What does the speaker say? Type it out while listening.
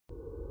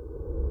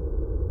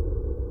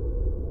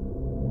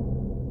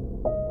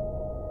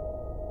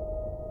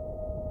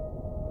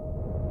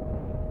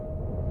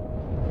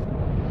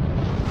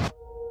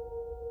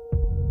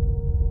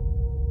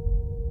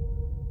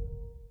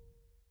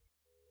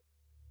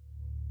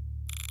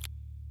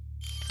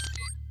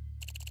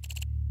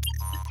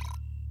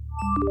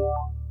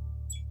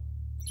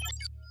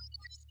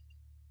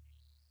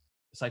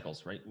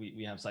cycles, right?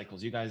 We have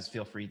cycles. You guys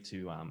feel free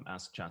to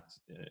ask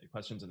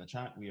questions in the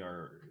chat. We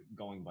are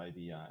going by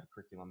the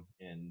curriculum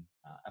in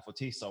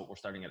FOT. So we're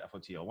starting at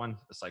FOT 01,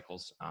 the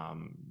cycles.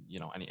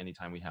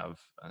 Anytime we have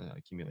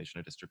accumulation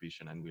or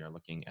distribution, and we are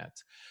looking at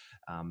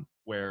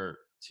where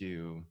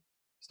to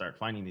start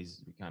finding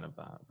these kind of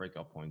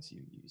breakout points,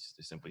 you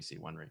simply see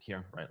one right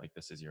here, right? Like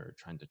this is your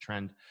trend to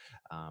trend.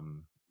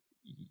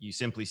 You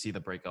simply see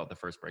the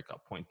first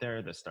breakout point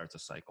there. This starts a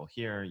cycle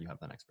here. You have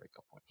the next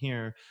breakout point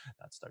here.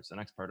 That starts the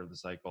next part of the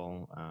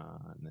cycle,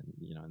 and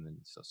then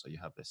so you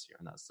have this here,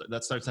 and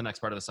that starts the next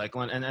part of the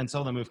cycle, and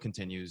so the move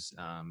continues.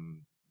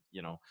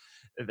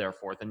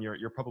 Therefore, then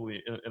you're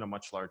probably in a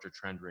much larger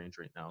trend range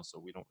right now. So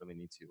we don't really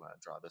need to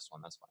draw this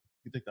one. That's fine.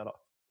 You take that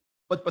off.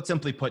 But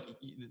simply put,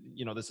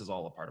 this is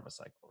all a part of a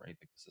cycle, right?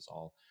 Like this is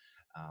all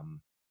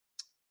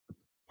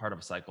part of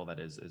a cycle that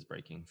is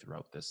breaking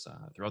throughout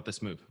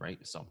this move, right?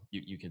 So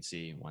you can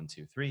see 1,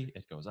 2, 3,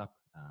 it goes up.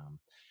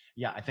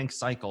 Yeah, I think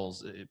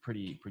cycles,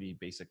 pretty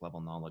basic level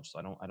knowledge. So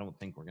I don't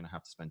think we're going to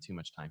have to spend too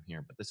much time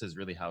here. But this is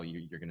really how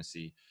you're going to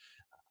see.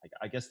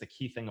 I guess the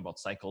key thing about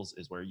cycles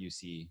is where you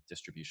see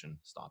distribution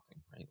stopping,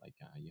 right? Like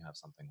you have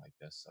something like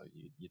this. So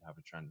you'd have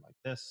a trend like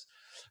this,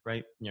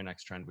 right? Your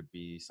next trend would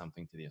be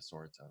something to the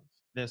sort of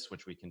this,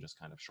 which we can just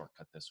kind of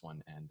shortcut this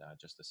one and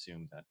just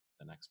assume that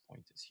the next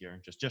point is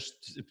here.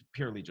 Just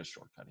purely just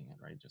shortcutting it,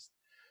 right? Just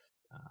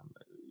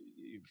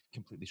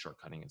completely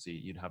shortcutting it. So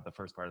you'd have the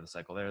first part of the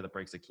cycle there that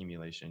breaks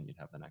accumulation. You'd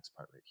have the next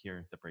part right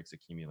here that breaks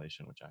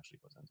accumulation, which actually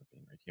ends up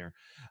being right here.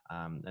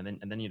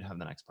 And then you'd have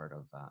the next part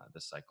of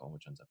this cycle,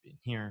 which ends up being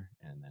here,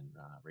 and then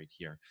right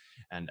here,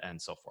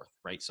 and so forth,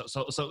 right? So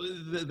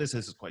this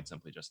is quite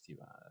simply just to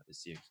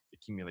see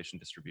accumulation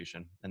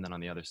distribution. And then on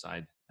the other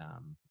side,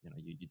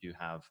 you do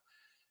have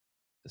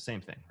the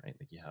same thing, right?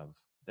 Like you have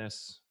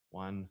this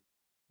one,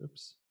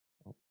 oops.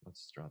 Oh,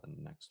 let's draw the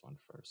next one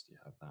first. You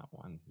have that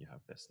one. You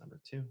have this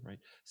number 2, right?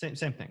 Same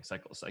thing.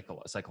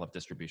 Cycle of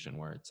distribution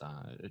where it's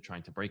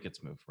trying to break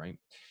its move, right?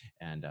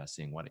 And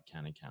seeing what it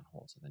can and can't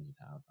hold. So then you'd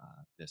have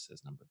this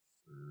as number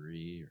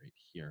 3 right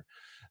here.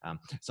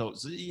 So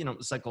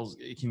cycles,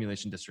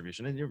 accumulation,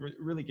 distribution, and it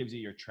really gives you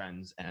your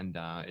trends, and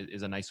it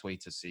is a nice way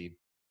to see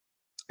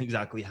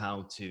exactly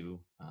how to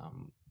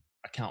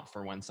account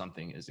for when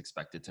something is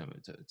expected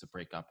to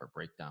break up or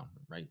break down,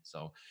 right?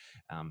 So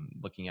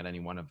looking at any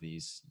one of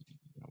these,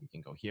 we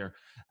can go here,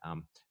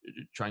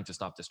 trying to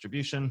stop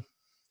distribution,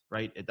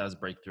 right? It does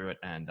break through it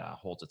and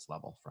holds its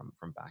level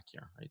from back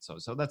here, right?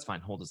 So that's fine,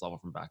 hold its level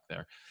from back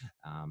there.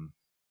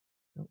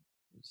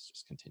 Let's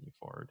just continue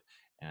forward.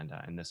 And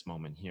in this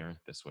moment here,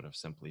 this would have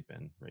simply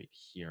been right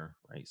here,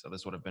 right? So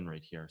this would have been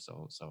right here.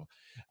 So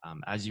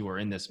as you are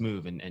in this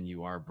move and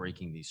you are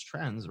breaking these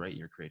trends, right,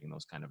 you're creating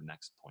those kind of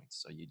next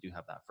points. So you do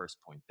have that first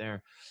point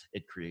there.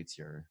 It creates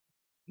your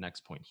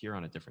next point here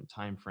on a different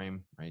time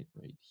frame, right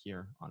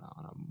here on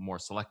a more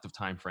selective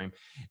time frame.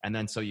 And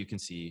then so you can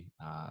see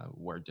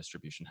where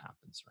distribution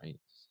happens, right?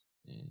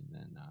 And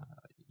then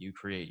you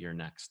create your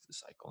next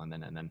cycle, and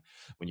then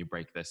when you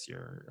break this,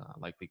 you're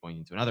likely going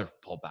into another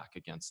pullback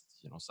against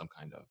some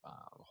kind of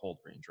hold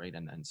range, right?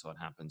 And then so it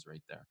happens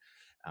right there.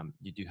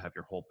 You do have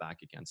your hold back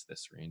against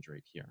this range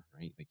right here,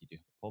 right? Like you do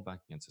have a pullback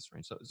against this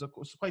range. So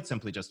quite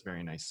simply, just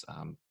very nice.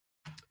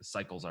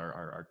 Cycles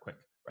are quick,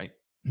 right?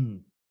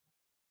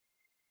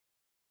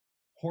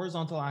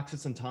 Horizontal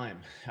axis and time,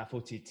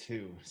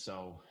 FOT2.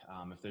 So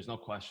if there's no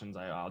questions,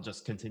 I'll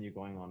just continue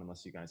going on.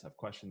 Unless you guys have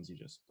questions, you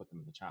just put them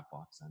in the chat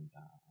box, and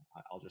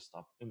I'll just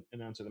stop and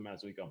answer them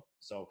as we go.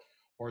 So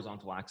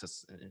horizontal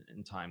axis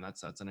in time,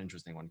 that's an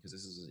interesting one, because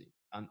this is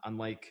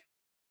unlike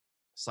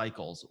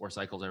cycles, or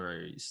cycles are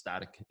very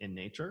static in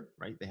nature,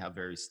 right? They have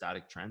very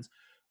static trends.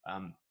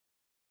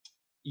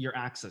 Your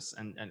axis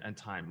and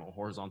time,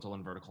 horizontal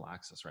and vertical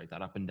axis, right?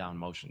 That up and down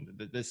motion.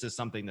 This is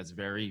something that's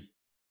very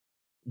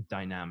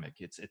dynamic.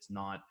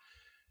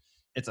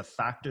 It's a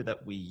factor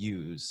that we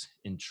use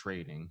in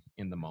trading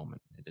in the moment.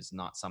 It is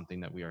not something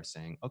that we are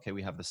saying, okay,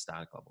 we have the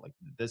static level. Like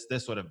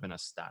this would have been a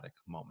static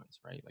moment,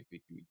 right? Like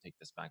we take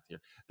this back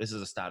here. This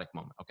is a static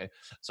moment. Okay.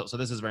 So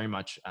this is very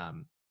much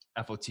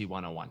FOT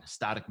 101,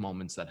 static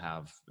moments that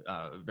have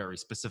very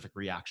specific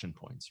reaction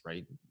points,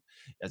 right?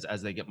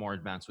 As they get more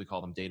advanced, we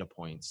call them data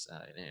points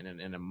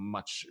in a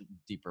much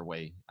deeper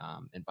way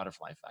in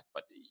butterfly effect.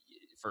 But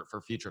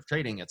for future of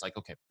trading, it's like,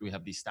 okay, we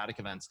have these static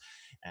events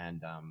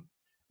and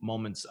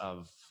moments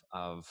of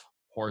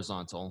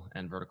horizontal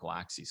and vertical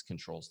axes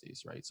controls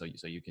these, right?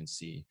 So you can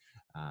see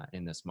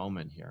in this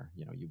moment here,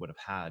 you would have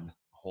had a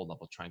hold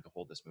level trying to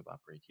hold this move up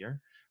right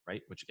here,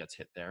 right? Which gets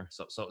hit there.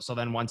 So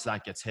then once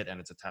that gets hit and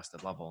it's a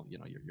tested level,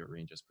 your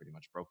range is pretty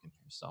much broken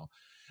here. So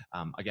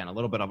again, a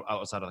little bit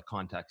outside of the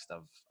context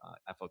of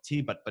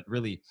FOT, but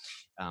really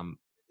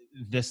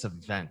this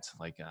event,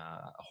 like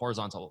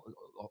horizontal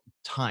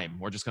time,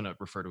 we're just going to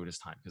refer to it as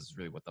time, because it's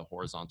really what the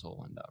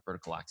horizontal and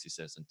vertical axis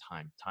is. And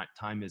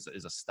time is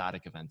a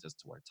static event as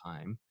to where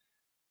time.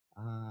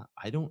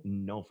 I don't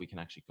know if we can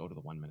actually go to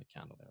the 1 minute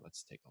candle there.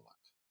 Let's take a look.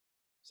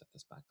 Set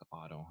this back to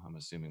auto. I'm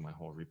assuming my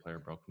whole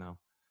replayer broke now.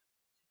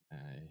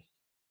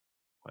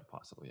 Quite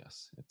possibly,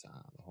 yes. It's the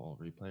whole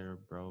replayer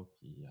broke.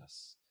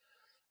 Yes.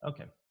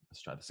 Okay,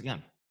 let's try this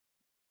again.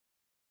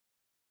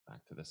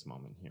 Back to this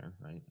moment here,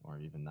 right? Or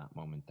even that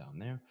moment down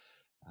there.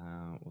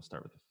 We'll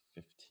start with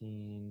the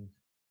 15.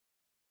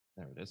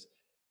 There it is.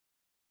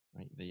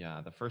 Right,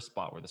 the first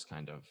spot where this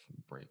kind of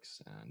breaks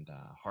and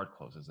hard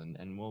closes,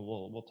 and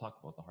we'll talk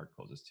about the hard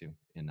closes too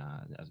in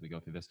as we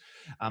go through this.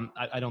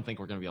 I don't think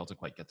we're going to be able to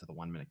quite get to the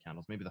 1 minute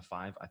candles. Maybe the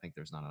 5. I think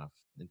there's not enough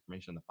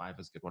information. The 5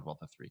 is good. What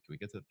about the 3? Can we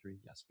get to the 3?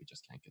 Yes, we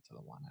just can't get to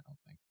the 1. I don't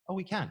think. Oh,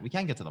 we can. We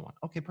can get to the 1.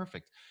 Okay,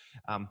 perfect.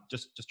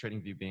 Just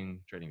trading view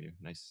being trading view.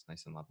 Nice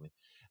and lovely.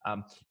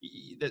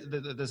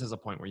 This is a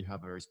point where you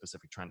have a very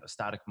specific trend, a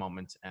static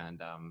moment,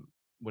 and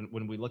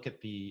when we look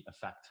at the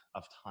effect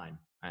of time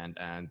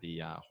and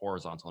the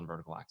horizontal and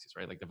vertical axes,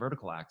 right? Like the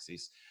vertical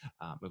axis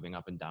moving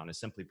up and down is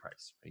simply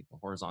price, right? The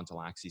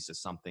horizontal axis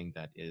is something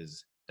that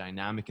is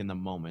dynamic in the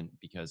moment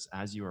because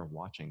as you are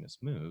watching this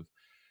move,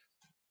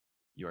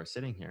 you are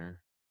sitting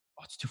here.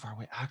 Oh, it's too far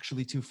away.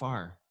 Actually, too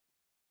far.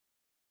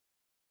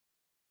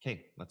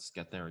 Okay, let's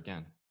get there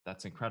again.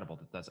 That's incredible.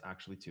 That's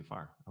actually too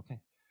far. Okay.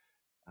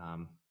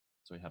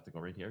 So we have to go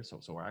right here. So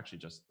we're actually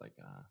just like,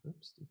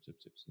 oops.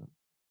 No.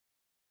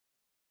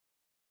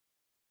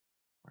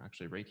 We're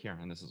actually right here,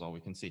 and this is all we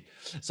can see.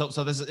 So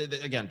this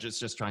is, again,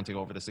 just trying to go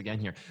over this again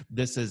here.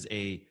 This is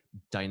a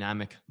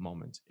dynamic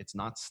moment. It's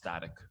not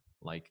static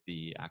like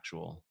the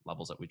actual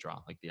levels that we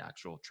draw, like the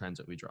actual trends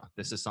that we draw.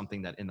 This is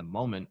something that in the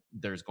moment,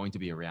 there's going to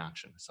be a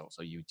reaction. So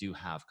you do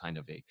have kind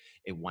of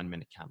a 1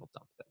 minute candle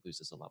dump that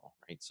loses a level,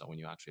 right? So when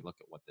you actually look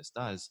at what this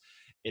does,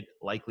 it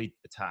likely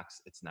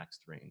attacks its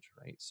next range,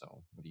 right?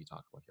 So what are you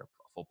talking about here?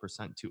 A full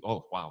percent to,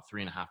 oh, wow,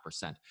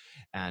 3.5%.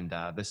 And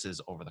this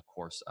is over the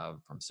course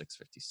of from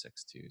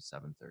 656 to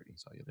 730.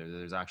 So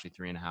there's actually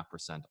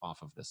 3.5%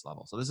 off of this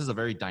level. So this is a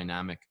very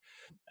dynamic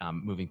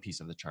moving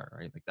piece of the chart,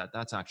 right? Like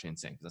that's actually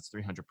insane because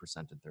that's 300%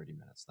 in 30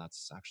 minutes.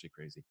 That's actually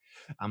crazy.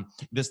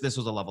 This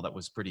was a level that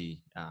was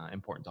pretty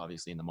important,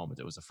 obviously, in the moment.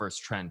 It was the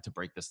first trend to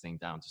break this thing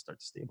down to start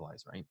to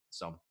stabilize, right?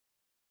 So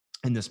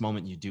in this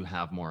moment, you do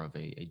have more of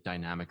a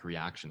dynamic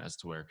reaction as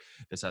to where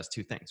this has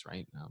two things,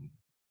 right?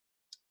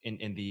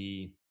 In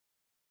the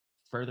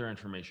further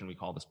information, we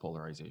call this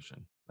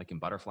polarization. Like in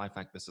butterfly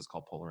effect, this is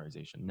called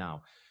polarization.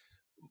 Now,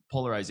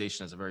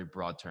 polarization is a very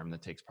broad term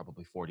that takes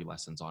probably 40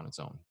 lessons on its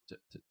own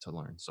to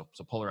learn. So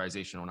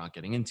polarization we're not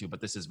getting into,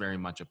 but this is very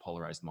much a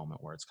polarized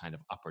moment where it's kind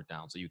of up or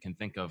down. So you can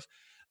think of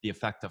the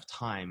effect of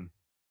time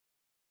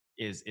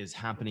is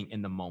happening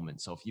in the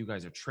moment. So if you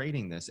guys are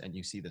trading this and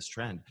you see this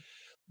trend,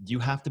 you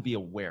have to be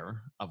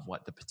aware of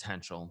what the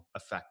potential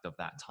effect of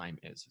that time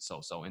is.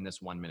 So in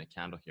this 1 minute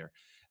candle here,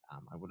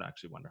 I would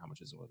actually wonder how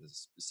much is it? What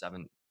is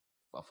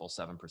a full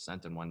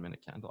 7% in 1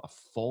 minute candle, a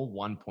full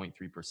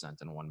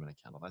 1.3% in a 1 minute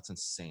candle. That's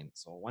insane.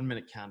 So a 1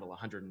 minute candle,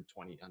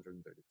 120, 130%.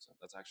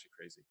 That's actually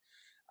crazy.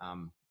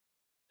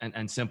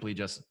 And simply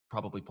just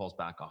probably pulls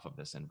back off of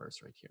this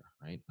inverse right here,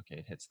 right? Okay,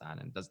 it hits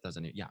that and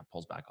doesn't, yeah, it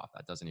pulls back off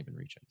that, doesn't even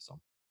reach it. So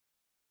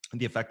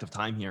the effect of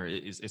time here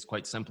is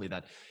quite simply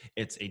that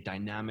it's a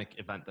dynamic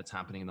event that's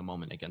happening in the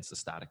moment against a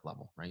static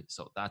level, right?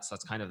 So that's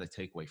kind of the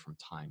takeaway from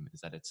time,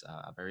 is that it's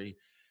a very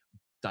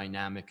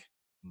dynamic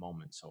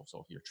moment. So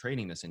if you're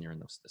trading this and you're in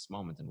this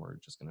moment, and we're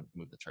just going to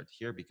move the chart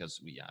here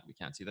because we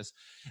can't see this,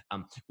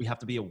 we have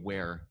to be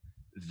aware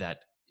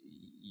that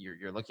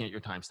you're looking at your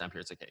timestamp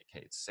here. It's like,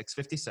 okay, it's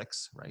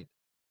 6:56, right?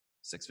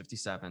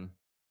 6:57,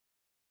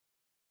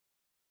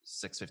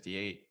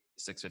 6:58,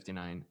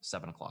 6:59,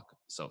 7 o'clock.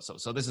 So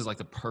this is like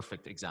the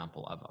perfect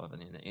example of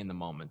an in the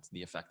moment,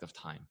 the effect of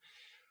time.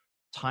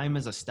 Time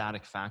is a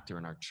static factor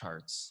in our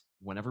charts.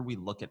 Whenever we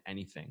look at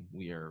anything,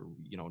 we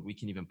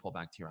can even pull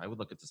back to here. I would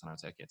look at this and I would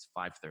say, okay, it's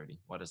 5:30.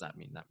 What does that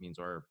mean? That means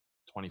we're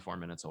 24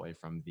 minutes away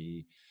from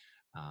the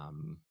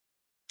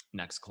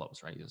next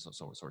close, right?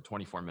 So we're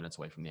 24 minutes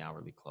away from the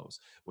hourly close,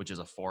 which is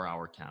a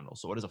 4-hour candle.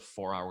 So what is a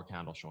 4-hour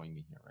candle showing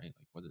me here, right?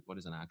 Like what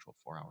is an actual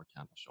 4-hour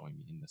candle showing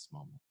me in this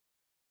moment?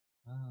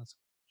 Let's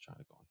try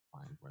to go and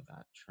find where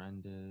that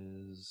trend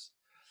is.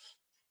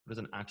 What is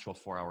an actual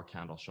 4-hour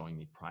candle showing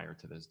me prior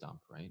to this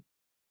dump, right?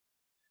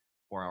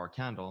 4-hour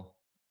candle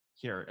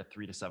here at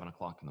 3 to 7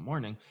 o'clock in the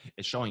morning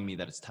is showing me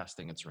that it's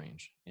testing its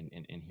range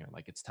in here.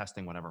 Like it's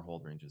testing whatever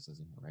hold ranges is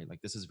in here, right?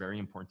 Like this is very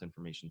important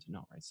information to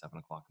know, right? 7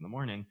 o'clock in the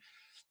morning,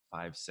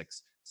 5,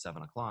 6,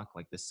 7 o'clock,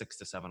 like this 6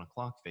 to 7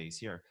 o'clock phase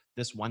here,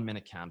 this 1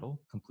 minute candle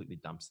completely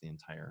dumps the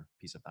entire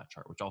piece of that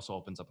chart, which also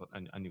opens up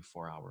a new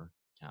 4-hour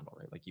candle,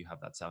 right? Like you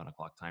have that 7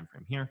 o'clock time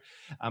frame here.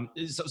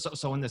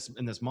 So in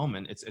this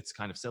moment, it's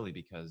kind of silly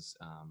because,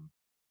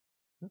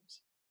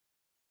 oops,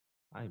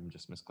 I'm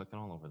just misclicking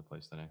all over the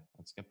place today.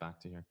 Let's get back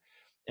to here.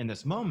 In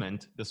this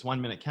moment, this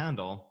 1 minute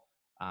candle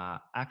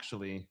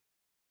actually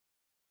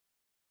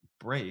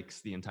breaks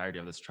the entirety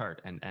of this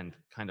chart and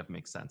kind of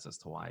makes sense as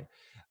to why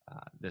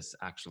this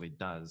actually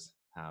does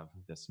have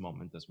this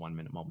moment, this 1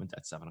 minute moment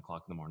at 7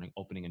 o'clock in the morning,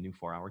 opening a new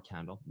 4-hour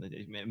candle.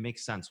 It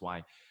makes sense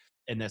why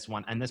in this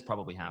one, and this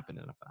probably happened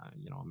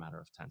in a matter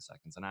of 10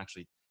 seconds. And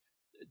actually,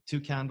 2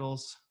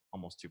 candles,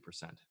 almost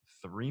 2%.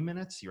 3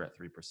 minutes, you're at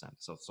 3%.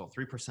 So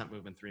 3%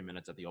 move in 3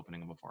 minutes at the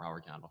opening of a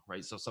 4-hour candle,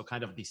 right? So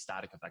kind of the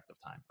static effective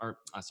time, or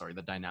sorry,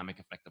 the dynamic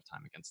effective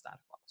time against static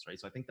levels, right?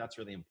 So I think that's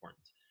really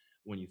important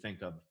when you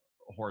think of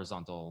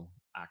horizontal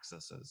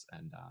axes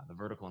and the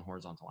vertical and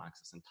horizontal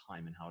axis and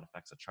time and how it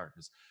affects a chart,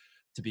 is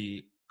to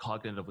be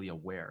cognitively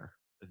aware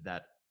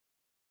that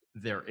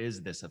there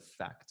is this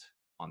effect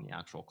on the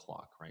actual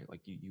clock, right?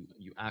 Like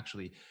you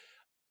actually,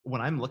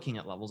 when I'm looking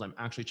at levels, I'm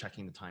actually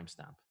checking the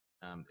timestamp.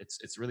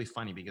 It's really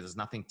funny because it's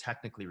nothing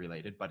technically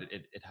related, but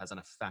it has an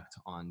effect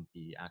on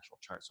the actual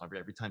chart. So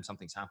every time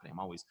something's happening, I'm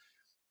always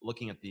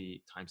looking at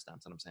the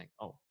timestamps and I'm saying,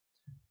 oh,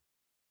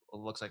 it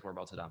looks like we're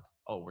about to dump.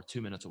 Oh, we're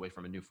 2 minutes away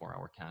from a new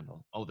 4-hour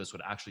candle. Oh, this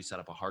would actually set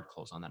up a hard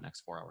close on that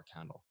next 4-hour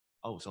candle.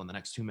 Oh, so in the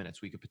next 2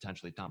 minutes, we could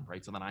potentially dump,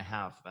 right? So then I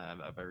have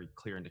a very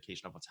clear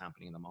indication of what's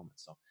happening in the moment.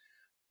 So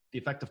the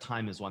effective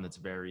time is one that's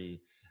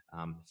very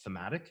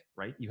thematic,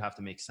 right? You have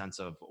to make sense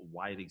of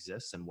why it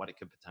exists and what it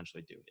could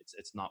potentially do.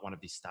 It's not one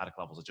of these static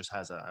levels. It just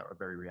has a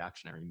very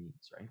reactionary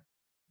means, right?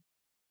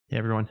 Hey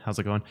everyone, how's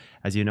it going?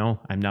 As you know,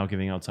 I'm now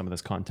giving out some of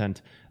this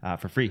content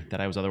for free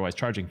that I was otherwise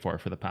charging for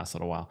the past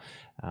little while.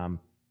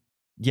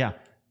 Yeah,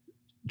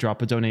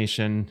 drop a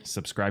donation,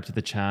 subscribe to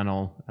the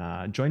channel,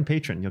 join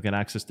Patreon. You'll get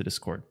access to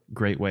Discord.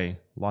 Great way.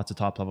 Lots of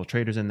top level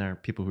traders in there,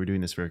 people who are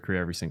doing this for a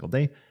career every single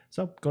day.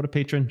 So go to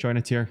Patreon, join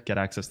a tier, get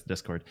access to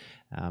Discord.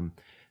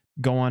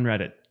 Go on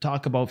Reddit,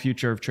 talk about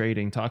future of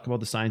trading, talk about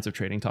the science of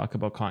trading, talk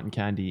about cotton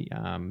candy,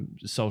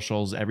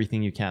 socials,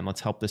 everything you can.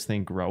 Let's help this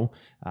thing grow.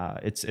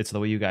 It's the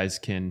way you guys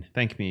can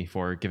thank me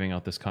for giving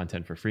out this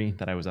content for free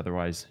that I was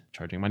otherwise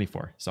charging money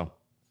for. So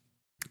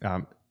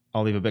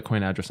I'll leave a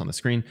Bitcoin address on the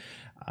screen.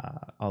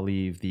 I'll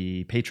leave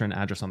the Patreon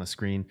address on the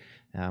screen.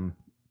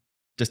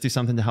 Just do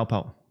something to help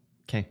out.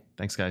 Okay,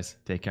 thanks guys.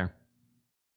 Take care.